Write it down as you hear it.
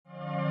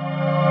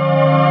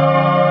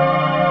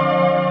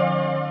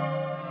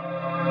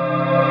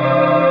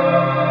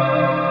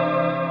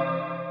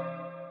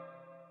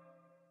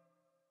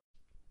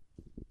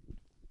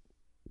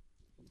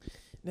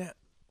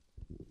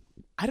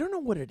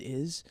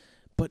is,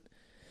 but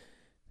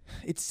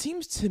it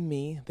seems to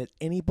me that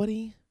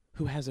anybody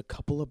who has a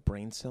couple of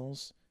brain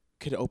cells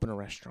could open a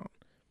restaurant.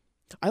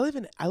 I live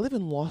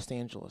in Los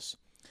Angeles,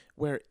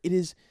 where it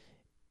is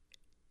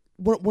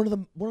one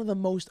of the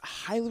most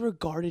highly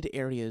regarded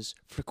areas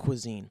for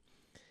cuisine,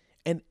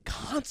 and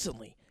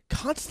constantly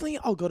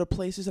I'll go to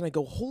places and I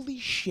go, holy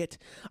shit,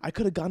 I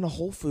could have gone to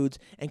Whole Foods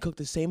and cooked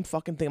the same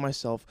fucking thing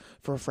myself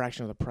for a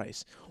fraction of the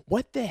price.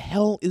 What the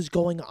hell is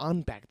going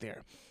on back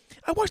there?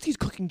 I watch these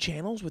cooking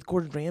channels with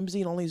Gordon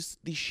Ramsay and all these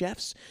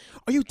chefs.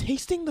 Are you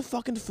tasting the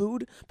fucking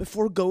food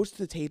before it goes to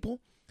the table?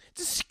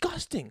 It's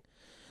disgusting.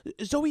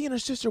 Zoe and her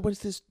sister went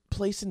to this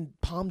place in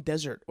Palm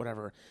Desert,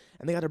 whatever,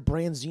 and they got a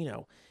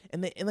branzino,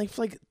 and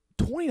for like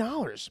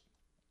 $20,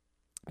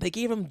 they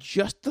gave them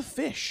just the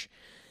fish.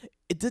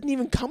 It didn't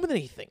even come with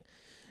anything,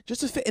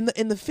 just a fish,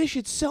 and the fish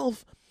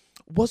itself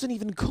wasn't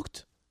even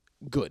cooked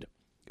good.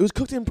 It was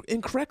cooked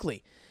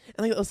incorrectly.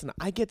 And like, listen,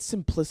 I get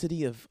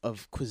simplicity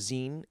of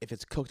cuisine if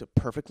it's cooked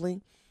perfectly.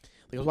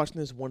 Like I was watching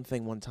this one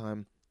thing one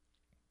time,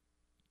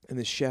 and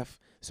this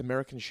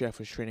American chef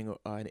was training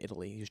in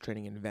Italy. He was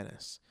training in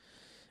Venice.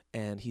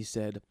 And he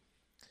said,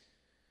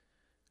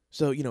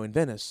 so, in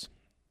Venice,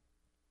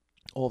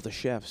 all of the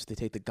chefs, they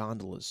take the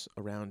gondolas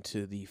around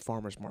to the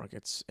farmers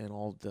markets and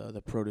all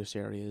the produce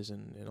areas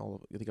and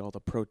they get all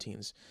the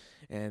proteins.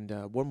 And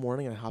one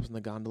morning I hopped in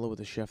the gondola with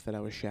the chef that I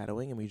was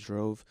shadowing, and we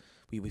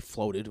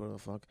floated, whatever the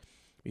fuck.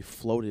 We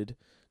floated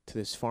to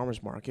this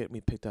farmers market, and we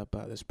picked up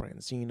this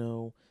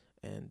branzino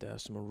and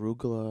some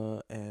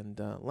arugula and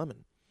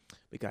lemon.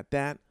 We got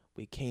that.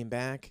 We came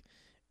back,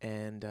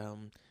 and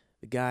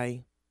the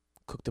guy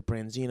cooked the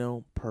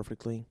branzino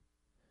perfectly.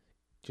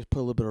 Just put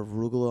a little bit of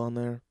arugula on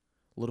there,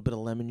 a little bit of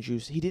lemon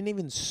juice. He didn't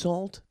even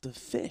salt the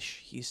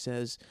fish, he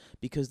says,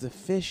 because the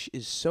fish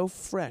is so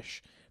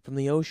fresh from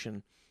the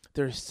ocean.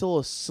 There's still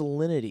a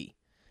salinity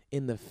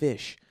in the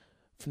fish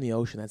from the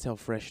ocean. That's how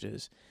fresh it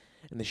is.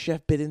 And the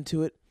chef bit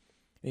into it,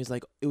 and he's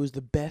like, it was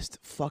the best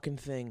fucking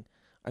thing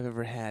I've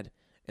ever had.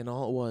 And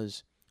all it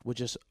was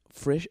just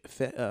fish,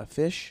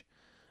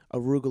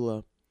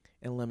 arugula,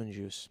 and lemon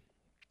juice.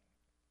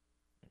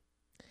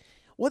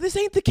 Well, this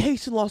ain't the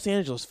case in Los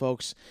Angeles,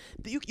 folks.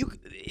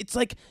 It's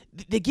like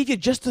they give you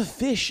just the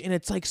fish, and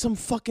it's like some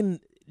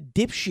fucking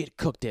dipshit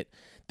cooked it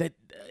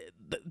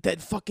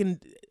that fucking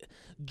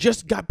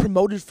just got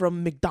promoted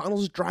from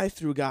McDonald's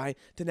drive-thru guy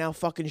to now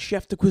fucking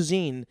chef de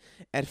cuisine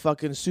at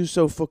fucking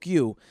Suso Fuck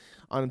You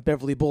on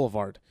Beverly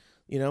Boulevard.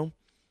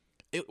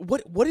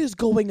 What is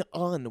going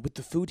on with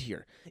the food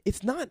here?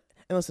 It's not.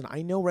 And listen,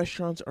 I know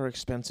restaurants are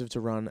expensive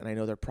to run, and I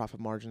know their profit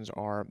margins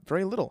are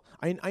very little.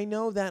 I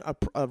know that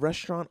a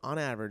restaurant, on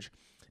average,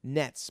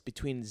 nets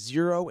between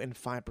 0 and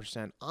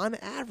 5%. On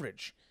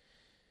average,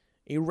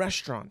 a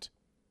restaurant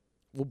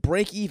will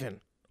break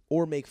even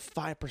or make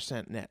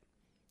 5% net.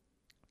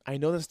 I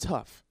know that's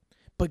tough,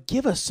 but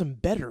give us some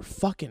better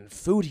fucking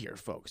food here,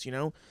 folks,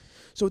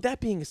 So with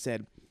that being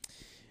said,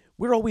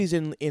 we're always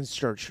in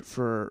search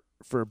for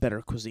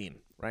better cuisine,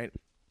 right?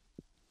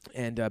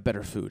 And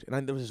better food.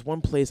 And there was this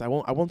one place, I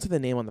won't say the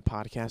name on the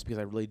podcast because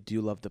I really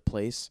do love the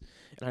place,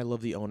 and I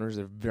love the owners.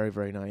 They're very,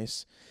 very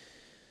nice.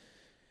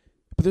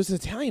 But there's an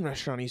Italian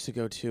restaurant I used to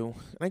go to,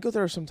 and I go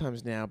there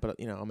sometimes now, but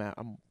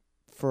I'm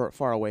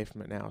far away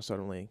from it now, so I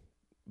don't really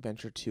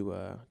venture too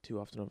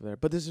often over there.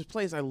 But there's this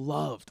place I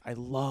loved.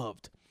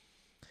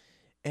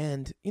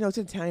 And it's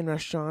an Italian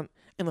restaurant.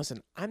 And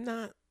listen, I'm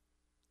not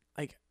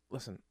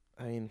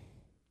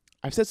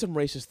I've said some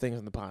racist things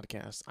on the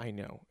podcast. I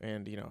know,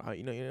 and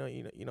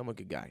I'm a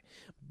good guy.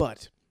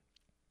 But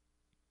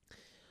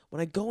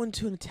when I go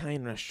into an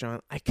Italian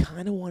restaurant, I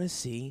kind of want to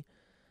see.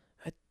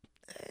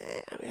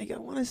 I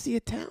want to see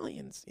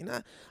Italians.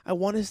 I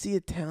want to see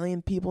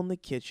Italian people in the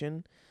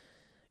kitchen.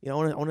 I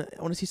want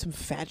to see some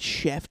fat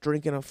chef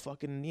drinking a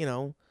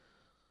fucking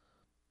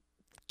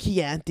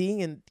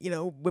Chianti and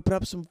whipping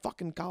up some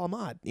fucking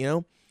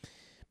calamari.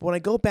 But when I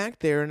go back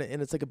there and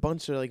it's like a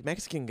bunch of like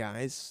Mexican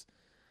guys.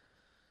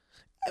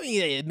 I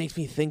mean, it makes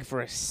me think for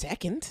a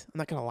second. I'm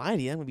not gonna lie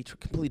to you. I'm gonna be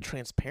completely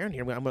transparent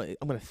here. I'm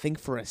gonna think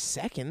for a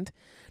second.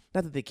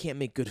 Not that they can't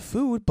make good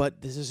food,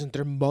 but this isn't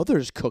their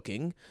mother's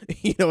cooking.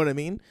 You know what I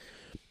mean?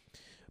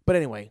 But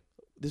anyway,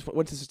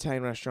 went to this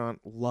Italian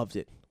restaurant. Loved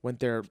it. Went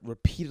there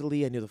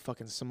repeatedly. I knew the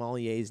fucking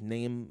sommelier's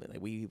name.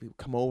 Like we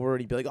come over and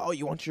he'd be like, "Oh,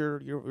 you want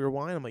your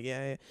wine?" I'm like,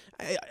 "Yeah."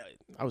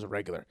 I was a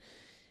regular.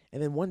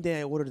 And then one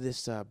day I ordered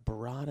this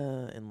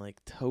burrata and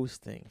like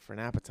toast thing for an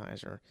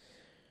appetizer.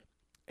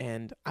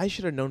 And I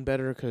should have known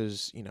better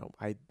because,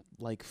 I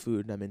like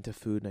food and I'm into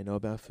food and I know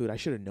about food. I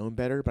should have known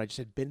better, but I just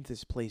had been to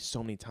this place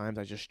so many times,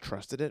 I just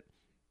trusted it.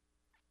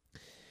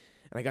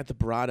 And I got the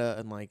burrata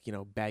and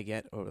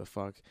baguette, whatever the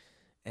fuck.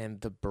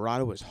 And the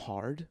burrata was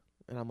hard.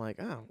 And I'm like,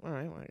 oh, all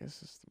right, well, I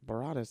guess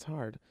burrata is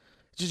hard.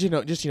 Just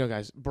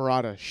guys,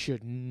 burrata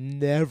should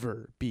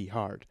never be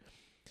hard.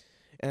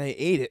 And I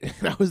ate it.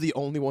 And I was the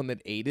only one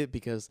that ate it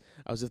because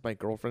I was with my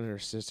girlfriend and her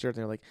sister. And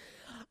they're like,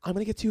 I'm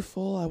going to get too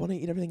full. I want to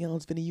eat everything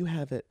else. Vinny, you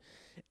have it.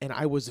 and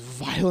I was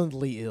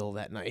violently ill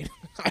that night.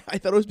 I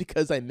thought it was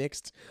because I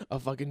mixed a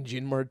fucking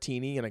gin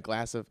martini and a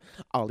glass of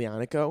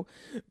Aglianico,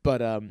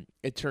 but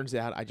it turns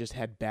out I just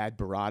had bad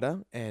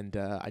burrata, and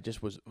I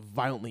just was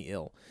violently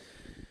ill.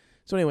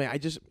 So anyway, I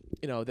just,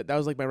 that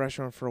was like my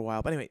restaurant for a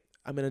while. But anyway,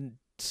 I'm in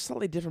a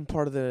slightly different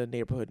part of the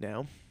neighborhood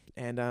now,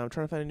 and I'm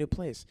trying to find a new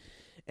place.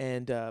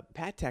 And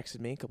Pat texted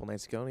me a couple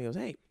nights ago, and he goes,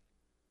 "Hey,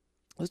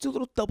 let's do a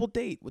little double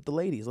date with the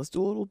ladies. Let's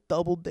do a little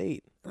double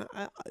date."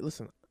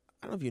 Listen,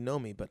 I don't know if you know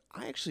me, but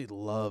I actually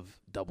love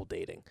double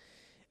dating.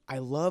 I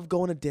love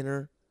going to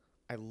dinner.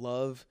 I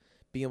love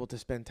being able to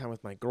spend time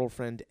with my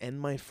girlfriend and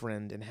my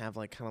friend and have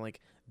like kind of like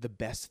the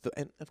best.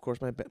 And of course,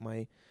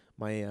 my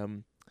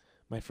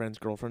friend's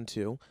girlfriend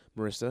too,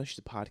 Marissa. She's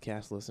a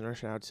podcast listener.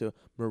 Shout out to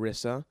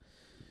Marissa.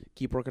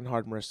 Keep working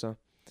hard, Marissa.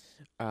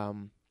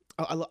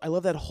 I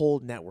love that whole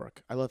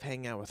network. I love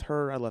hanging out with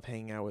her. I love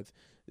hanging out with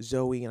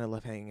Zoe, and I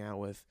love hanging out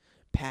with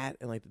Pat,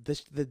 and like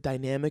the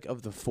dynamic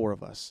of the four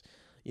of us.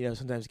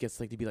 Sometimes it gets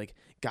like to be like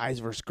guys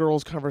versus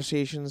girls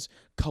conversations,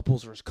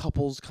 couples versus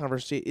couples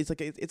conversation. It's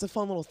like it's a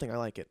fun little thing. I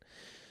like it.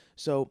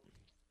 So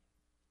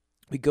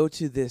we go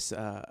to this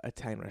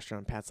Italian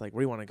restaurant. Pat's like,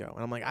 "Where do you want to go?"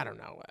 And I'm like, "I don't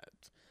know.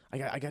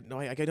 I got no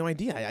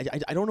idea.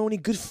 I don't know any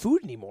good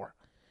food anymore.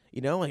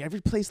 Like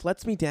every place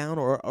lets me down,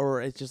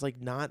 or it's just like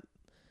not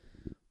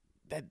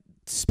that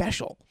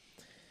special."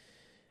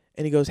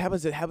 And he goes, "How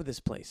about this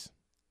place?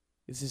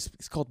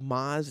 It's called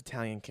Ma's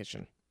Italian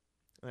Kitchen."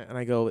 And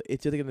I go,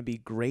 "It's either going to be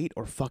great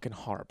or fucking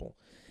horrible.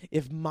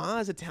 If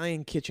Ma's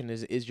Italian Kitchen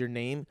is your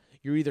name,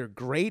 you're either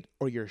great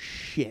or you're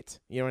shit."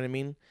 You know what I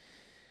mean?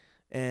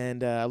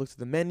 And I looked at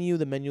the menu.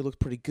 The menu looked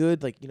pretty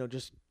good. Like,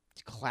 just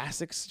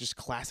classics, just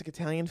classic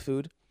Italian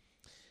food.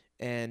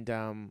 And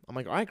I'm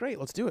like, "All right, great.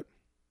 Let's do it."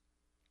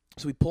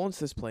 So we pull into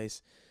this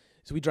place.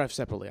 So we drive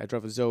separately. I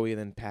drove with Zoe, and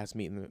then Pat's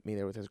meeting me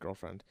there with his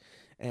girlfriend.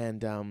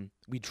 And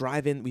we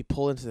drive in, we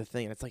pull into the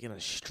thing, and it's like in a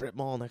strip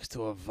mall next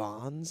to a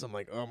Vons. I'm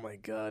like, "Oh my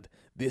God,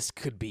 this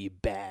could be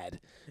bad."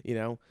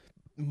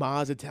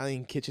 Ma's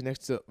Italian Kitchen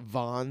next to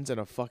Vons and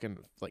a fucking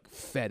like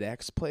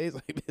FedEx place.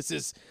 Like this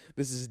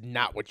is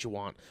not what you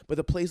want. But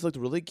the place looked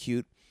really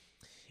cute,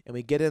 and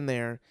we get in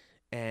there,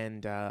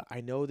 and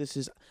I know this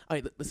is. All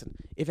right, listen.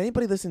 If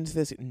anybody listening to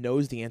this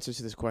knows the answers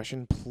to this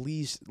question,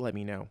 please let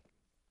me know.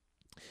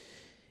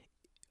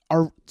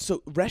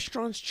 So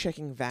restaurants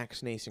checking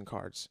vaccination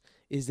cards,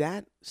 is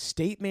that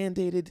state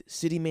mandated,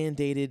 city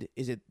mandated?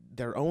 Is it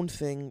their own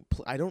thing?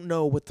 I don't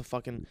know what the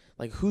fucking,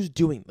 like, who's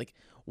doing, like,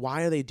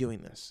 why are they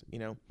doing this,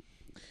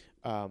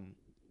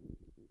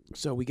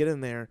 So we get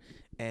in there,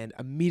 and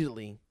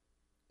immediately,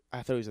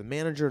 I thought he was the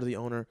manager or the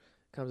owner,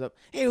 comes up,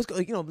 "Hey, let's go,"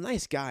 like,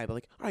 nice guy, but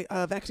like, "All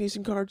right,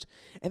 vaccination cards."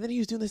 And then he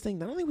was doing this thing,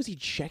 not only was he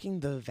checking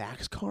the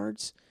vax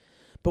cards,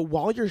 but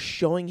while you're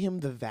showing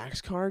him the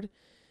vax card,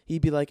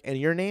 he'd be like, "And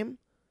your name?"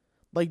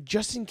 Like,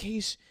 just in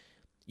case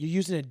you're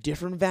using a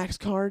different vax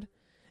card.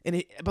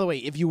 And by the way,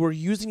 if you were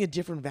using a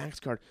different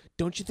vax card,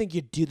 don't you think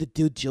you'd do the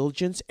due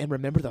diligence and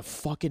remember the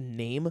fucking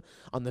name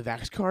on the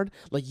vax card?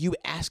 Like, you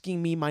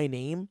asking me my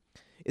name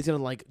is going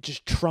to, like,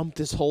 just trump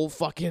this whole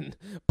fucking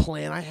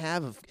plan I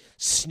have of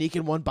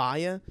sneaking one by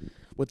you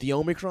with the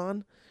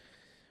Omicron.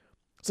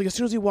 It's like, as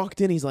soon as he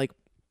walked in, he's like,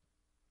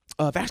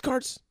 "Vax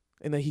cards?"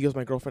 And then he goes,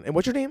 "My girlfriend." "And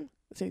what's your name?"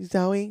 I say,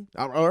 "Zoe."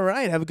 "All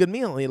right, have a good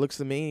meal." And he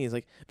looks at me, and he's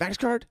like, "Vax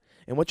card?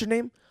 And what's your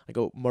name?" I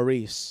go,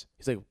 "Maurice."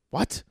 He's like,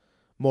 "What?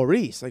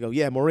 Maurice?" I go,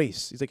 "Yeah,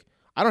 Maurice." He's like,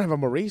 "I don't have a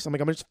Maurice." I'm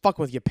like, "I'm just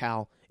fucking with you,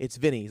 pal. It's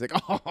Vinny." He's like,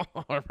 "Oh,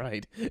 all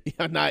right.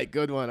 Yeah, nice,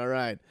 good one. All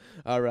right.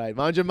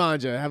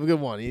 Manja. Have a good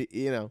one.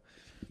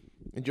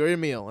 Enjoy your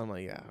meal." I'm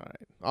like, "Yeah, all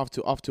right."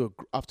 Off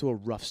to a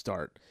rough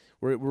start.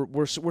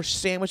 We're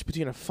sandwiched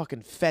between a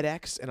fucking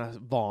FedEx and a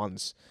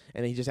Vons,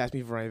 and he just asked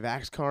me for my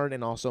vax card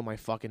and also my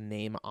fucking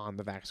name on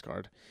the vax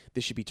card.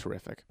 This should be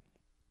terrific.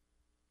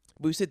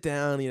 We sit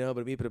down,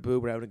 boo,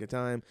 we're having a good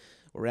time.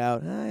 We're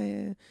out.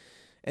 Hi.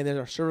 And then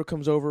our server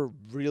comes over,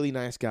 really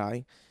nice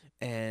guy.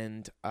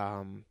 And,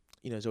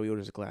 Zoe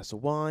orders a glass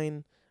of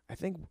wine. I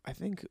think, I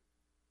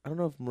don't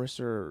know if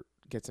Marissa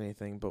gets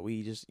anything, but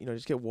we just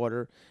get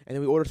water. And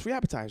then we order 3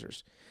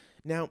 appetizers.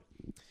 Now,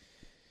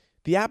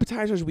 the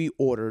appetizers we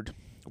ordered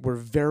were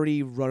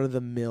very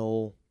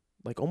run-of-the-mill,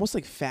 like almost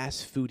like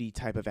fast foody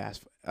type of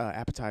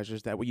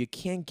appetizers that where you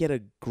can't get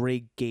a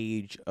great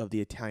gauge of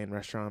the Italian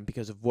restaurant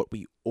because of what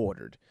we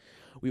ordered.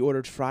 We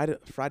ordered fried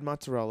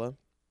mozzarella,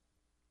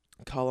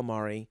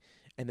 calamari,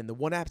 and then the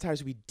one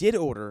appetizer we did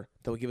order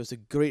that will give us a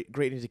great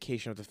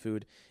indication of the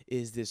food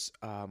is this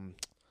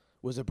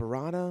was a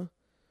burrata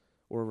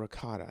or a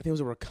ricotta. I think it was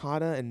a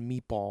ricotta and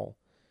meatball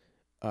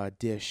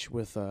dish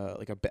with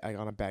on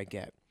a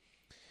baguette.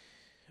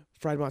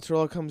 Fried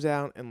mozzarella comes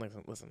out, and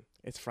listen,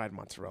 it's fried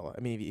mozzarella.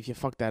 I mean, if you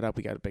fuck that up,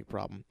 we got a big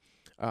problem.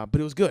 But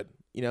it was good.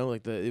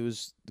 It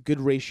was a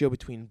good ratio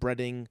between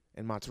breading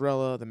and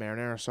mozzarella. The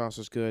marinara sauce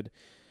was good.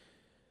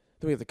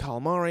 Then we have the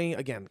calamari.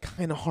 Again,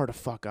 kind of hard to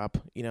fuck up.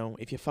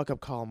 If you fuck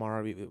up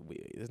calamari,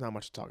 there's not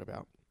much to talk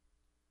about.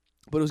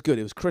 But it was good.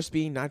 It was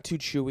crispy, not too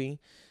chewy.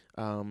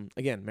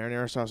 Again,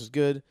 marinara sauce was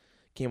good.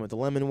 Came with the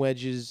lemon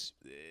wedges.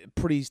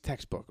 Pretty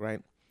textbook,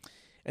 right?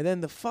 And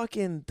then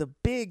the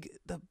big,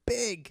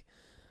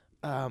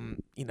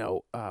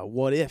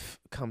 what if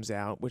comes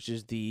out, which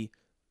is the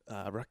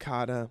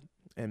ricotta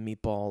and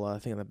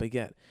meatball thing on the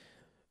baguette.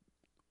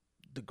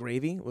 The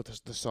gravy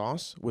with the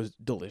sauce was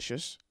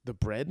delicious. The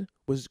bread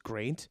was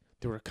great.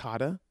 The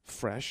ricotta,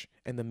 fresh.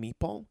 And the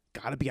meatball,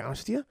 gotta be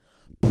honest with you,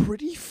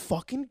 pretty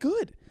fucking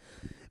good.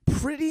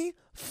 Pretty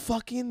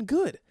fucking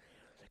good.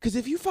 Because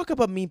if you fuck up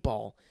a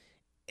meatball,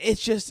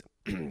 it's just,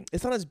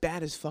 it's not as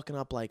bad as fucking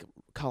up like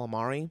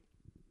calamari.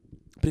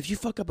 But if you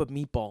fuck up a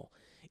meatball,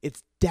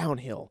 it's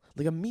downhill.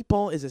 Like a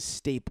meatball is a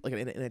staple, like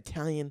an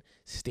Italian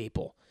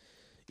staple.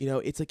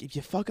 It's like if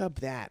you fuck up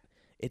that,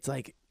 it's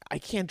like I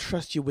can't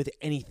trust you with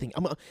anything.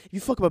 If you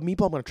fuck up a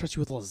meatball, I'm gonna trust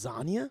you with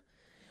lasagna.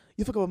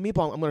 You fuck up a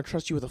meatball, I'm gonna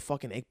trust you with a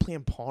fucking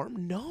eggplant parm.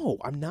 No,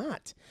 I'm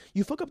not.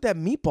 You fuck up that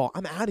meatball,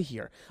 I'm out of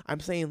here. I'm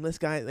saying this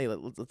guy, hey,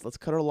 let's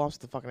cut our losses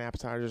to the fucking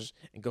appetizers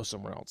and go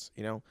somewhere else.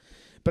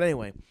 But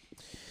anyway.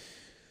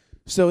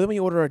 So then we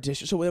order our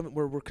dish. So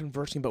we're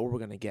conversing about what we're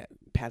gonna get.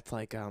 Pat's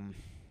like, I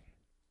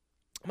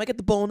might get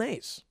the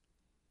bolognese,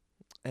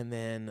 and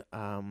then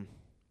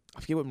I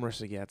forget what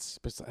Marissa gets,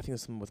 but I think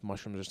it's something with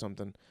mushrooms or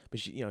something. But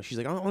she's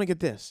like, I want to get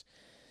this,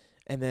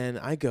 and then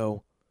I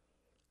go,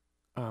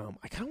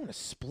 I kind of want to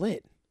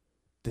split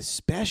the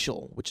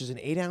special, which is an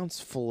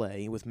 8-ounce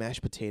fillet with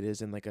mashed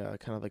potatoes and like a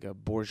kind of like a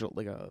bourgeois,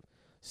 like a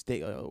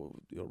steak,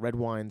 red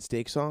wine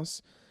steak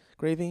sauce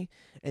gravy,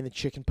 and the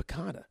chicken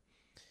piccata.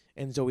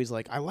 And Zoe's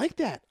like, I like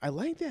that. I'm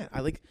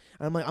like,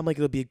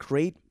 it'll be a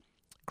great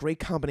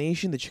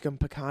combination. The chicken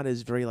piccata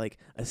is very like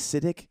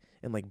acidic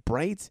and like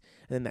bright,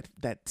 and then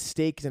that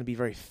steak is gonna be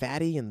very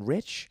fatty and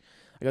rich.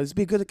 I go, this would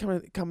be a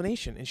good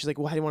combination. And she's like,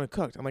 well, how do you want it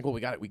cooked? I'm like, well,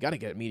 we got to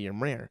get it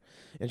medium rare.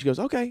 And she goes,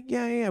 okay,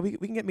 yeah, we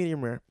can get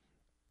medium rare.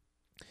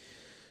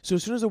 So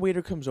as soon as the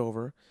waiter comes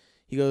over,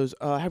 he goes,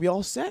 have you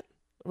all set?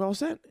 We're all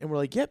set? And we're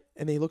like, yep.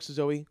 And then he looks at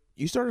Zoe,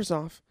 you start us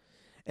off.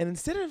 And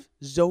instead of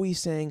Zoe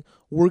saying,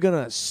 we're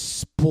going to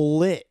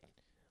split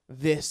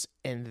this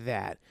and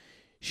that,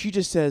 she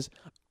just says,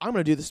 I'm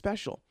going to do the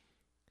special.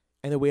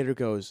 And the waiter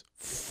goes,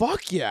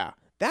 fuck yeah.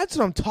 That's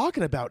what I'm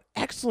talking about.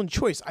 Excellent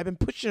choice. I've been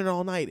pushing it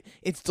all night.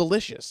 It's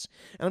delicious.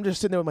 And I'm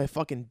just sitting there with my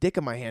fucking dick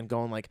in my hand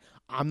going like,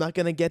 I'm not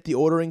going to get the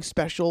ordering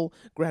special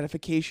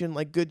gratification.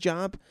 Like, good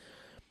job.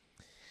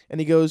 And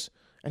he goes,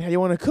 and how do you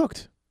want it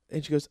cooked?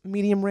 And she goes,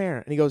 medium rare.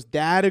 And he goes,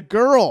 that a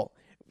girl.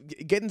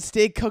 Getting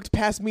steak cooked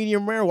past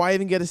medium rare. Why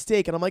even get a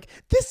steak? And I'm like,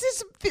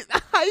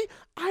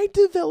 I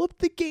developed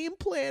the game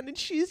plan and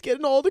she's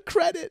getting all the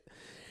credit.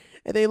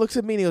 And then he looks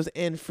at me and he goes,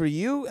 and for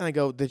you? And I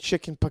go, the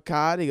chicken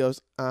piccata. He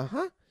goes,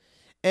 uh-huh.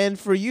 And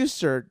for you,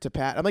 sir, to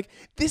Pat. I'm like,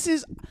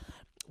 it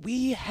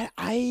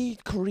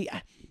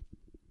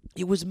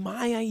was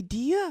my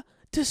idea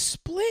to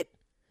split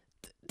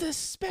the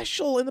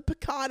special and the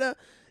piccata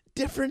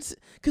difference.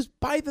 Because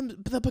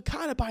the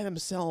piccata by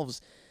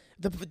themselves,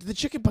 the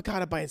chicken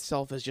piccata by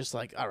itself is just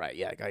like, all right,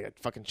 yeah, I got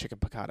fucking chicken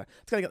piccata.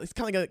 It's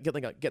kind of like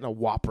getting a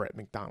Whopper at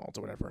McDonald's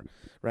or whatever,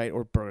 right?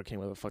 Or Burger King,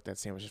 wherever the fuck that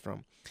sandwich is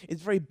from.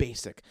 It's very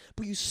basic.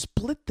 But you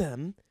split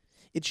them,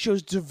 it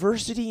shows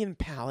diversity in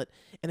palate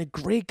and a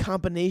great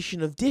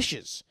combination of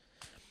dishes.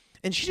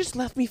 And she just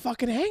left me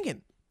fucking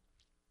hanging.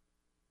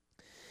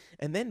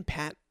 And then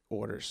Pat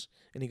orders,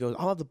 and he goes,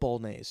 I'll have the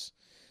bolognese.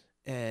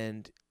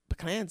 But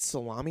can I add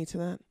salami to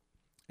that?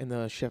 And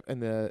the chef and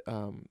the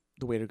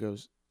waiter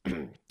goes,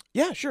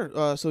 yeah,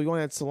 sure. So you want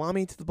to add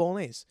salami to the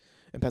bolognese?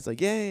 And Pat's like,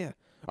 yeah.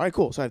 All right,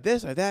 cool. So I have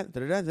this, I have that.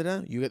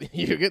 Da-da-da-da-da. You're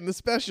getting the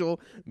special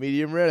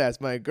medium rare.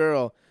 That's my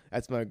girl.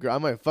 I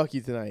might fuck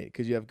you tonight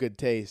because you have good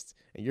taste.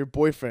 And your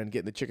boyfriend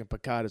getting the chicken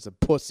piccata is a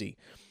pussy.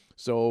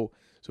 So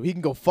he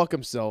can go fuck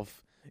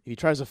himself. If he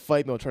tries to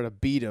fight me, I'll try to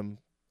beat him.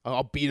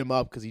 I'll beat him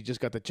up because he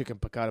just got the chicken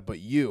piccata. But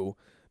you,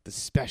 the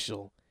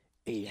special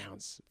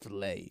 8-ounce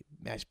filet,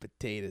 mashed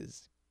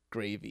potatoes,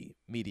 gravy,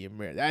 medium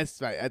rare.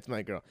 That's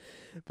my girl.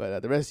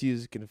 But the rest of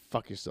you can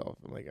fuck yourself.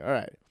 I'm like, all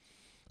right.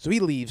 So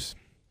he leaves,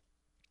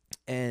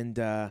 and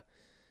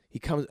he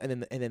comes,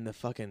 and then the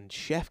fucking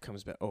chef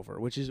comes back over,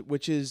 which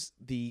is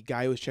the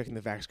guy who was checking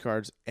the Vax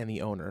cards and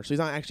the owner. So he's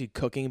not actually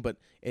cooking, but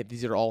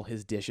these are all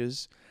his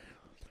dishes.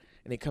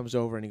 And he comes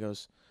over and he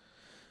goes,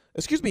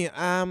 "Excuse me,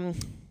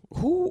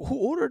 who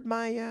ordered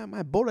my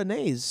my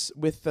bolognese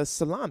with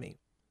salami?"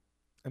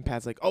 And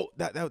Pat's like, "Oh,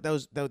 that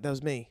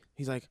was me."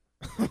 He's like,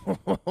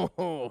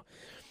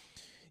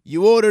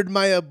 "You ordered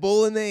my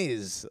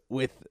bolognese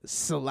with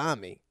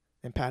salami."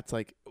 And Pat's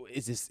like,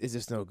 "Is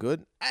this no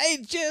good?" I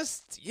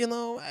just,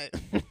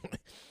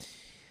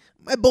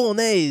 my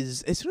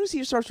bolognese. As soon as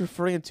he starts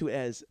referring to it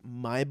as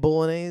my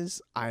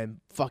bolognese, I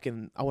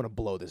want to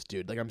blow this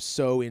dude. Like, I'm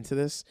so into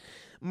this.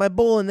 My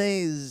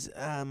bolognese,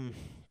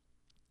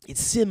 it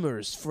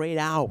simmers for 8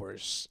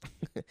 hours,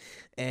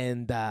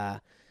 and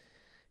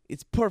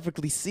it's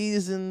perfectly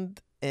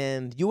seasoned.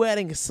 And you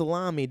adding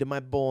salami to my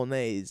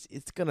bolognese,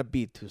 it's gonna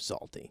be too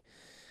salty.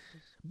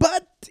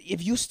 But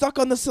if you stuck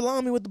on the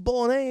salami with the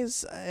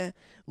bolognese,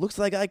 looks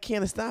like I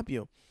can't stop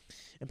you.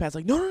 And Pat's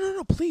like,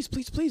 no, please,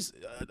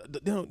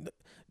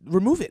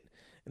 remove it.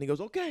 And he goes,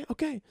 okay,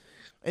 okay.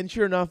 And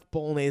sure enough,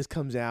 bolognese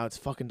comes out. It's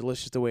fucking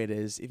delicious the way it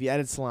is. If you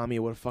added salami, it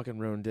would have fucking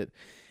ruined it.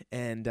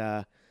 And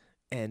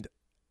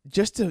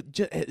just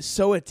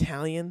so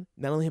Italian,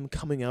 not only him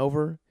coming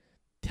over,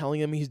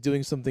 telling him he's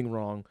doing something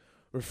wrong,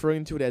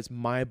 referring to it as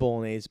my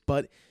bolognese,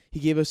 but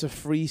he gave us a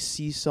free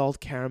sea salt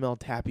caramel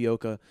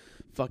tapioca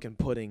fucking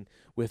pudding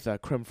with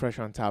creme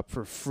fraiche on top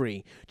for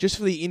free, just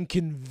for the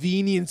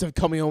inconvenience of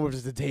coming over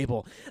to the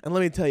table. And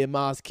let me tell you,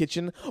 Ma's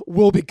Kitchen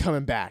will be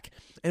coming back.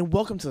 And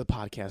welcome to the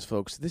podcast,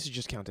 folks. This is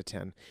Just Count to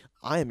 10.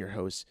 I am your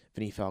host,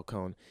 Vinny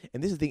Falcone,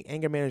 and this is the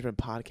anger management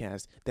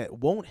podcast that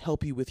won't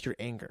help you with your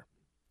anger.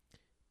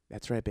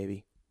 That's right,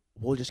 baby.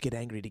 We'll just get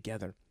angry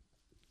together.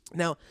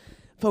 Now,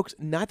 folks,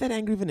 not that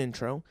angry of an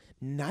intro,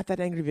 not that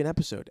angry of an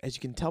episode. As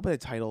you can tell by the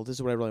title, this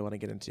is what I really want to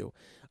get into.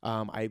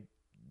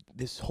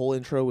 This whole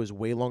intro was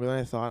way longer than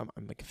I thought.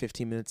 I'm like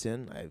 15 minutes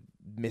in. I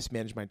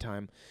mismanaged my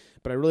time.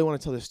 But I really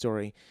want to tell this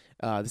story.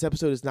 This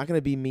episode is not going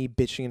to be me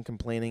bitching and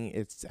complaining.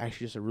 It's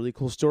actually just a really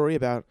cool story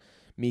about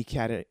me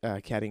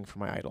caddying for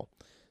my idol.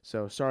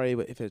 So sorry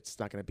if it's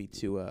not going to be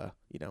too, up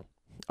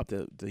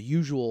the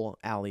usual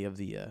alley of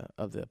the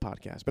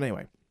podcast. But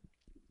anyway.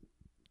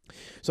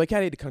 So I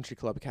caddied at a country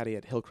club. I caddied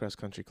at Hillcrest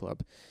Country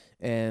Club.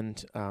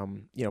 And, part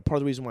of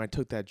the reason why I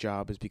took that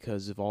job is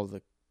because of all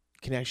the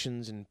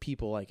connections and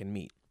people I can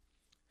meet.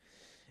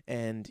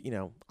 And,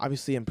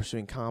 obviously I'm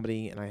pursuing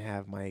comedy, and I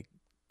have my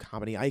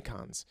comedy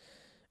icons.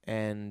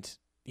 And,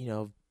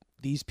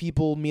 these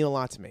people mean a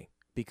lot to me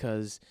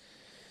because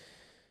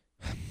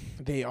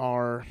they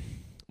are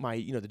my,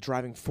 the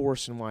driving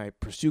force in why I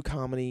pursue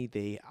comedy.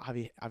 They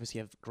obviously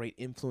have great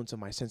influence on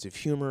my sense of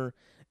humor.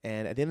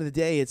 And at the end of the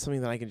day, it's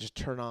something that I can just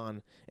turn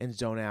on and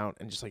zone out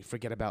and just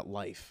forget about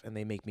life. And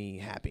they make me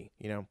happy,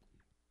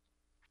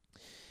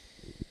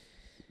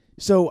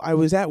 So I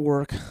was at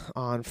work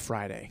on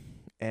Friday,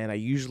 and I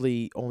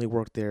usually only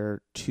work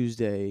there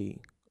Tuesday,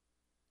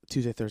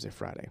 Thursday,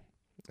 Friday.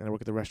 And I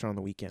work at the restaurant on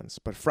the weekends.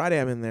 But Friday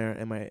I'm in there,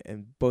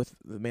 and both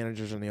the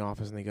managers are in the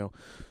office, and they go,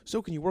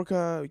 "So can you work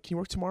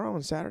tomorrow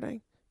on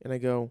Saturday?" And I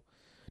go,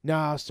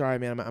 "No, sorry,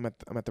 man. I'm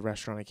at the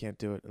restaurant. I can't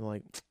do it." And they're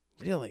like,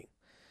 "Really?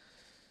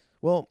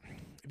 Well,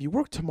 if you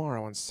work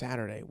tomorrow on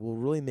Saturday, we'll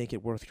really make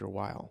it worth your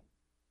while."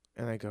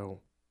 And I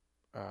go,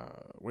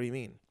 "What do you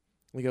mean?"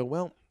 And they go,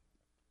 "Well,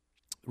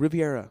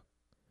 Riviera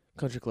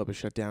Country Club is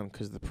shut down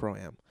because of the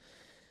Pro-Am.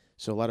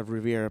 So a lot of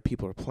Riviera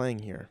people are playing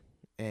here.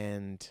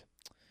 And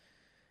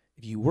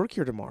if you work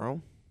here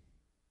tomorrow,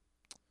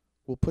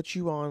 we'll put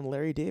you on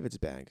Larry David's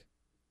bag."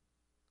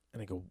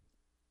 And I go,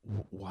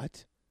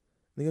 "What?"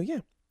 And they go,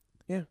 yeah.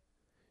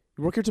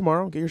 You work here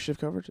tomorrow, get your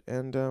shift covered,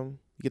 and you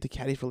get to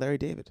caddy for Larry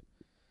David."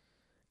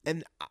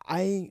 And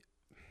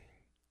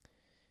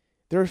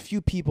there are a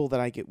few people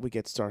that would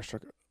get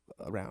starstruck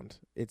around.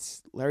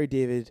 It's Larry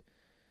David,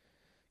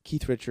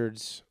 Keith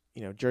Richards,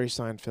 Jerry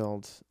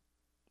Seinfeld,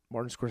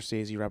 Martin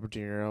Scorsese, Robert De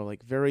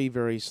Niro, very,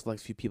 very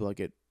select few people that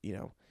get,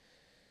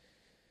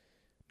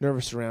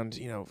 nervous around,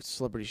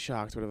 celebrity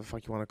shocked, whatever the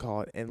fuck you want to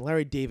call it. And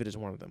Larry David is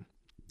one of them.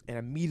 And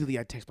immediately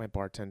I text my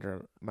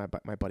bartender, my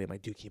buddy, I'm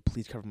like, "Dude, can you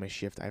please cover my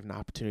shift? I have an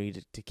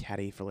opportunity to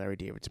caddy for Larry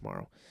David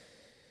tomorrow."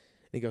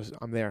 And he goes,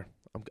 "I'm there.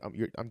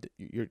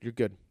 You're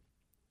good.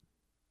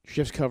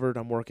 Shift's covered.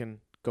 I'm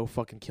working. Go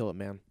fucking kill it,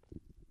 man."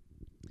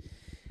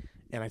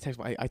 And I told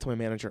my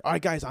manager, "All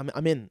right, guys,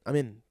 I'm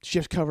in.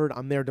 Shift's covered.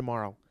 I'm there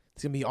tomorrow.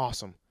 It's gonna be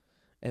awesome."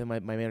 And my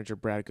manager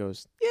Brad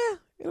goes, "Yeah,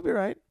 it'll be all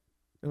right."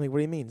 I'm like, "What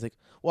do you mean?" He's like,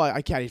 "Well,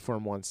 I caddied for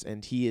him once,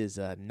 and he is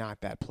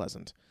not that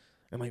pleasant."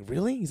 I'm like,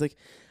 "Really?" He's like,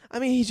 "I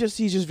mean, he's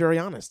just very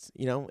honest.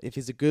 If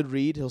it's a good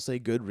read, he'll say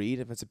good read.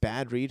 If it's a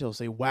bad read, he'll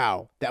say,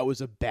 wow, that was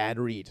a bad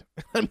read."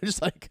 I'm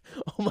just like,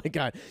 oh my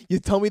God, you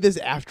tell me this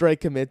after I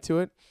commit to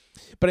it.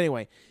 But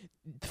anyway,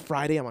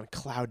 Friday I'm on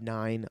cloud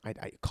nine.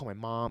 I call my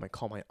mom, I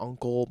call my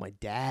uncle, my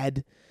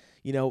dad.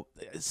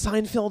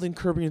 Seinfeld and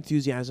Curb Your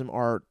Enthusiasm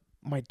are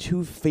my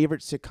two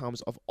favorite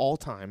sitcoms of all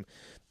time.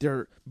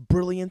 They're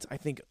brilliant. I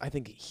think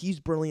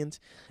he's brilliant,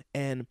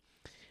 and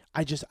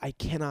I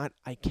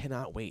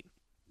cannot wait.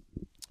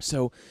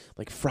 So,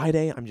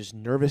 Friday, I'm just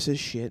nervous as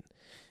shit.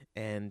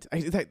 And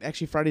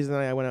actually, Friday's the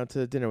night I went out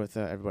to dinner with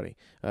everybody.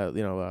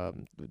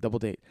 Double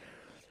date.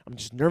 I'm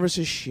just nervous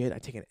as shit. I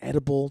take an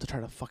edible to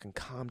try to fucking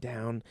calm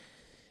down.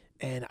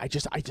 And I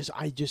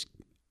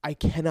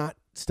cannot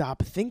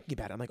stop thinking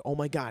about it. I'm like, oh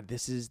my God,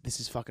 this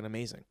is fucking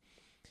amazing.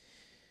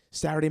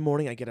 Saturday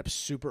morning, I get up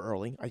super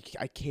early. I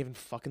can't even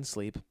fucking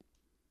sleep.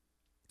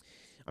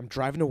 I'm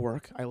driving to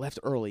work. I left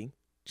early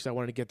because I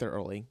wanted to get there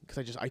early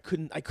because I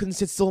couldn't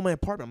sit still in my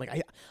apartment. I'm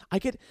like, I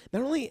get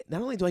not only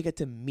do I get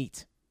to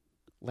meet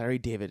Larry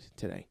David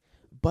today,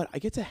 but I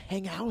get to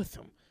hang out with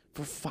him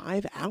for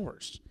 5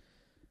 hours.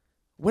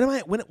 When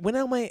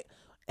am I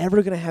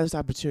ever gonna have this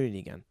opportunity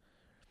again?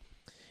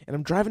 And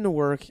I'm driving to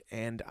work,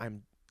 and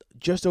I'm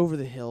just over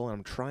the hill, and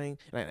I'm trying,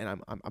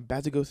 and I'm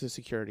about to go through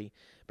security,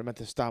 but I'm at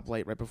the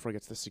stoplight right before I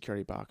get to the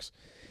security box,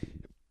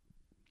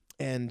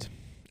 and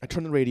I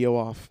turn the radio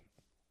off.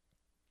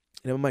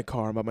 And I'm in my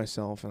car, I'm by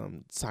myself, and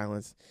I'm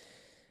silent.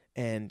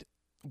 And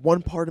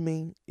one part of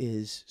me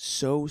is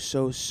so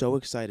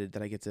excited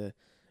that I get to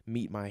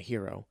meet my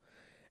hero,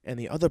 and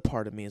the other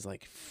part of me is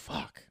like,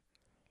 fuck,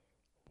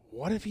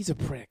 what if he's a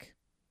prick?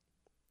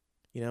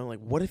 You know, like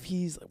what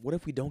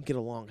if we don't get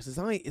along? Because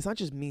it's not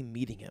just me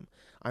meeting him.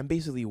 I'm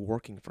basically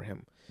working for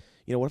him.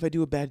 You know, what if I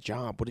do a bad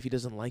job? What if he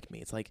doesn't like me?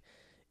 It's like,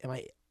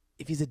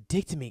 if he's a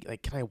dick to me,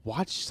 like, can I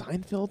watch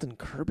Seinfeld and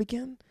Curb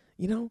again?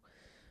 You know?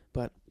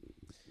 But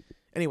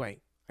anyway,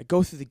 I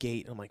go through the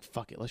gate and I'm like,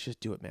 fuck it, let's just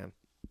do it, man.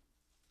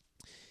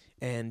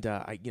 And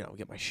I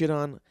get my shit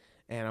on,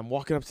 and I'm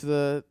walking up to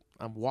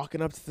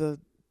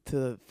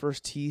the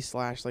first tee /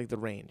 like the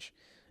range.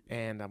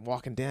 And I'm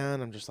walking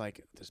down, I'm just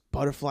like, there's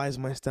butterflies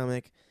in my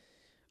stomach.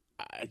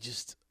 I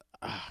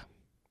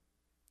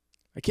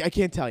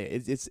can't tell you.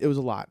 It was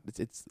a lot.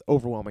 It's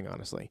overwhelming,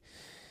 honestly.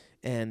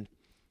 And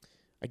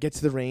I get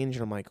to the range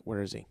and I'm like,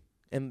 where is he?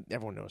 And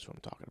everyone knows what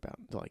I'm talking about.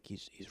 They're like,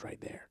 he's right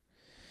there.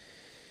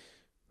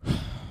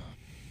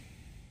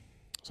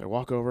 So I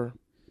walk over.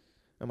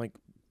 I'm like,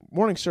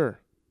 morning, sir.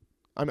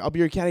 I'll be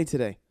your caddy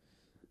today.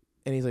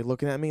 And he's like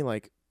looking at me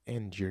like,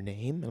 and your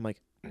name? And I'm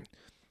like,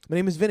 my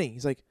name is Vinny.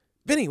 He's like,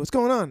 Vinny, what's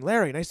going on?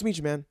 Larry, nice to meet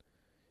you, man.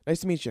 Nice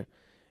to meet you. I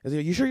was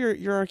like, you sure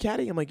you're our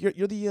caddy? I'm like, you're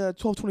the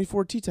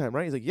 12:24 tee time,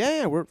 right? He's like,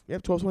 yeah, we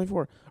have 12:24.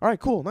 All right,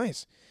 cool,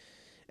 nice.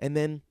 And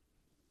then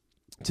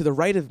to the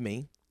right of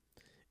me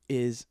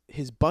is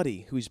his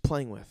buddy who he's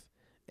playing with,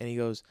 and he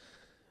goes,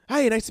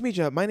 "Hi, nice to meet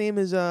you. My name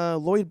is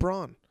Lloyd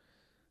Braun."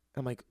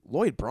 I'm like,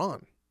 Lloyd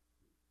Braun?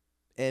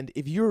 And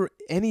if you're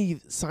any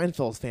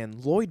Seinfeld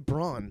fan, Lloyd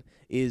Braun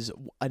is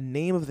a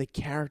name of the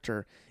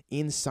character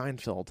in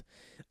Seinfeld.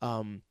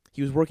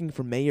 He was working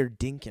for Mayor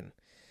Dinkin,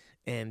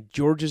 and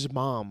George's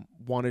mom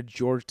wanted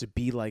George to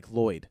be like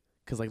Lloyd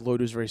because like Lloyd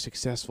was very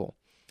successful.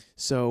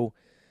 So,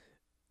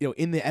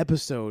 in the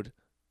episode,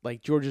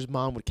 like George's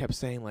mom would kept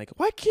saying like,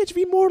 "Why can't you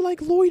be more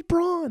like Lloyd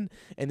Braun?"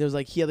 And there was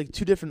like he had like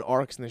two different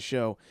arcs in the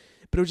show,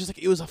 but it was just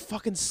like it was a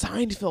fucking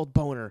Seinfeld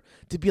boner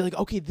to be like,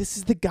 okay, this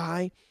is the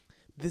guy.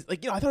 This, I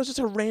thought it was just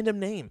a random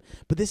name,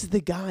 but this is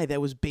the guy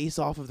that was based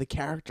off of the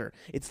character.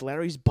 It's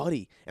Larry's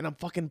buddy, and I'm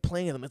fucking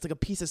playing him. It's like a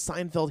piece of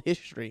Seinfeld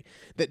history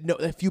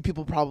that few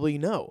people probably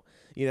know,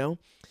 And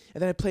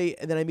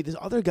then I meet this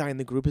other guy in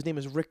the group. His name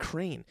is Rick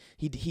Crane.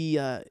 He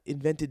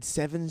invented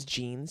Sevens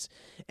jeans,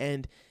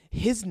 and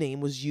his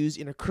name was used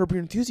in a Curb Your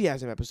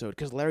Enthusiasm episode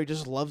because Larry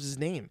just loves his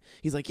name.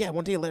 He's like, yeah.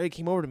 One day Larry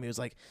came over to me. He was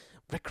like,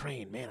 Rick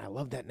Crane, man, I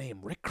love that name,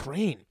 Rick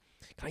Crane.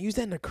 Can I use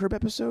that in a Curb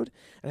episode?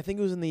 And I think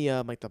it was in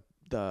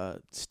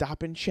the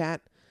Stop and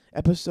Chat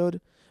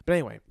episode. But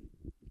anyway,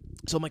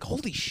 so I'm like,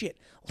 holy shit,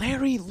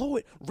 Larry,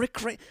 Lloyd, Rick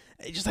Crane.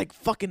 Just like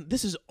fucking,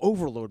 this is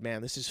overload,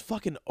 man. This is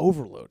fucking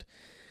overload.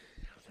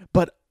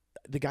 But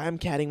the guy I'm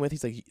caddying with,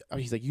 he's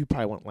like, you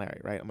probably want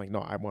Larry, right? I'm like, no,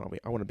 I want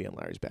to be in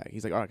Larry's bag.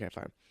 He's like, oh, okay,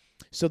 fine.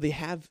 So they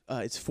have,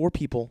 it's 4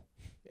 people,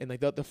 and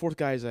like the fourth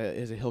guy is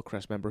a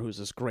Hillcrest member who's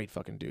this great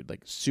fucking dude,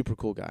 like super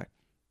cool guy.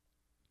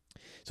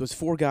 So it's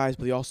 4 guys,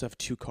 but they also have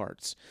 2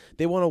 carts.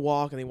 They want to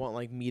walk, and they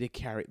want me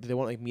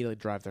to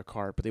drive their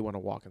cart, but they want to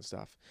walk and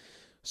stuff.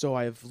 So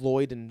I have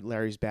Lloyd and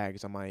Larry's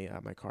bags on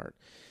my cart.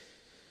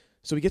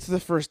 So we get to the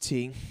first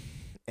tee,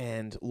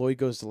 and Lloyd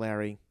goes to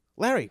Larry,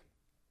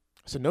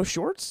 so no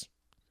shorts?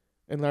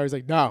 And Larry's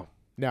like, no,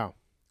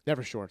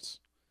 never shorts.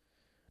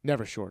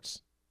 Never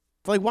shorts.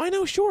 Like, why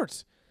no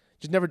shorts?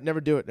 Just never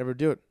do it. Never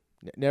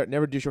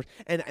do shorts.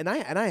 And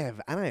I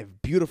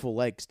have beautiful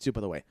legs too, by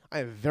the way. I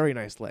have very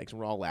nice legs, and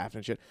we're all laughing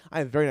and shit. I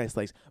have very nice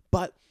legs,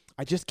 but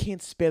I just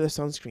can't spare the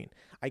sunscreen.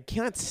 I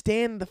cannot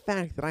stand the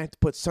fact that I have to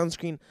put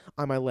sunscreen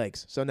on my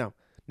legs. So no,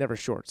 never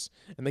shorts.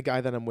 And the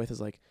guy that I'm with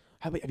is like,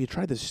 have you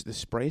tried the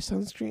spray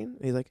sunscreen?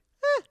 And he's like,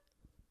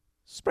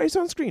 spray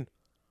sunscreen,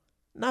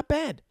 not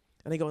bad.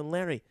 And I go, and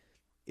Larry,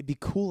 it'd be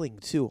cooling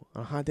too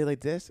on a hot day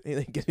like this. And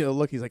he gives me a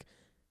look. He's like,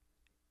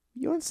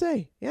 you don't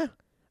say, yeah.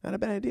 Not a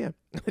bad idea.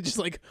 Just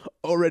like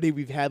already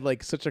we've had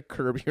like such a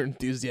Curb Your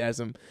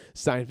Enthusiasm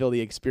Seinfeld-y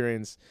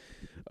experience,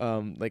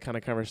 like kind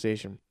of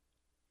conversation.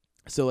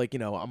 So like,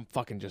 I'm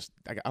fucking just,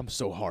 I'm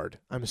so hard.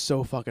 I'm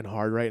so fucking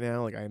hard right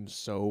now. Like I'm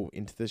so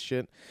into this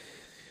shit.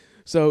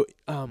 So,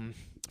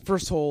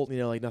 first hole,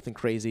 like nothing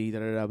crazy.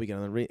 We get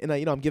on the green, and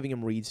I'm giving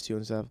him reads too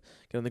and stuff.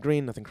 Get on the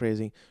green, nothing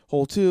crazy.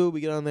 Hole 2,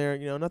 we get on there,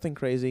 nothing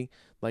crazy.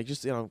 Like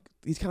just,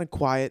 he's kind of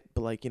quiet,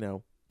 but like,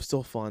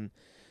 still fun.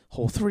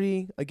 Hole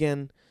 3,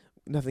 again,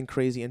 nothing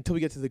crazy until we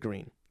get to the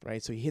green,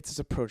 right? So he hits his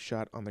approach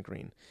shot on the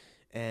green,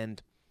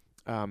 and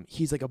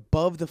he's like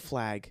above the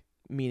flag,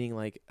 meaning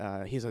like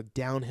he has a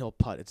downhill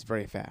putt. It's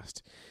very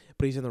fast,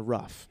 but he's in the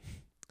rough,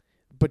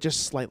 but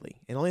just slightly.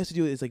 And all he has to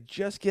do is like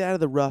just get out of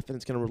the rough, and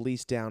it's going to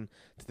release down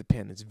to the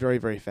pin. It's very,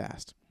 very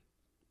fast.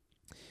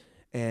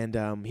 And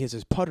he has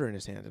his putter in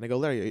his hand, and I go,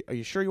 Larry, are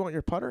you sure you want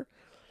your putter?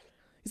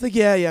 He's like,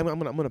 yeah, I'm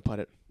gonna putt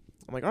it.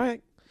 I'm like, all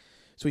right.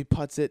 So he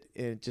putts it,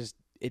 and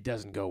it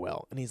doesn't go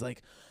well. And he's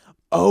like,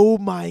 oh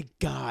my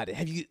God,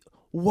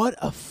 what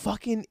a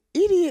fucking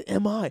idiot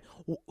am I?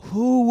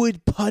 Who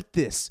would putt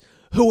this?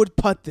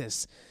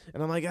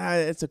 And I'm like,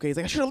 it's okay. He's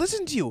like, I should have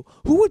listened to you.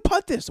 Who would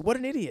putt this? What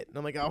an idiot. And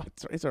I'm like, oh,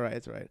 it's all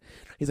right.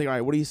 He's like, all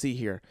right, what do you see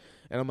here?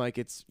 And I'm like,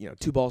 it's,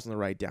 2 balls on the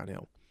right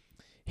downhill.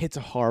 Hits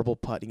a horrible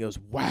putt. He goes,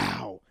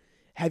 wow,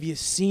 have you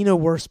seen a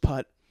worse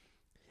putt?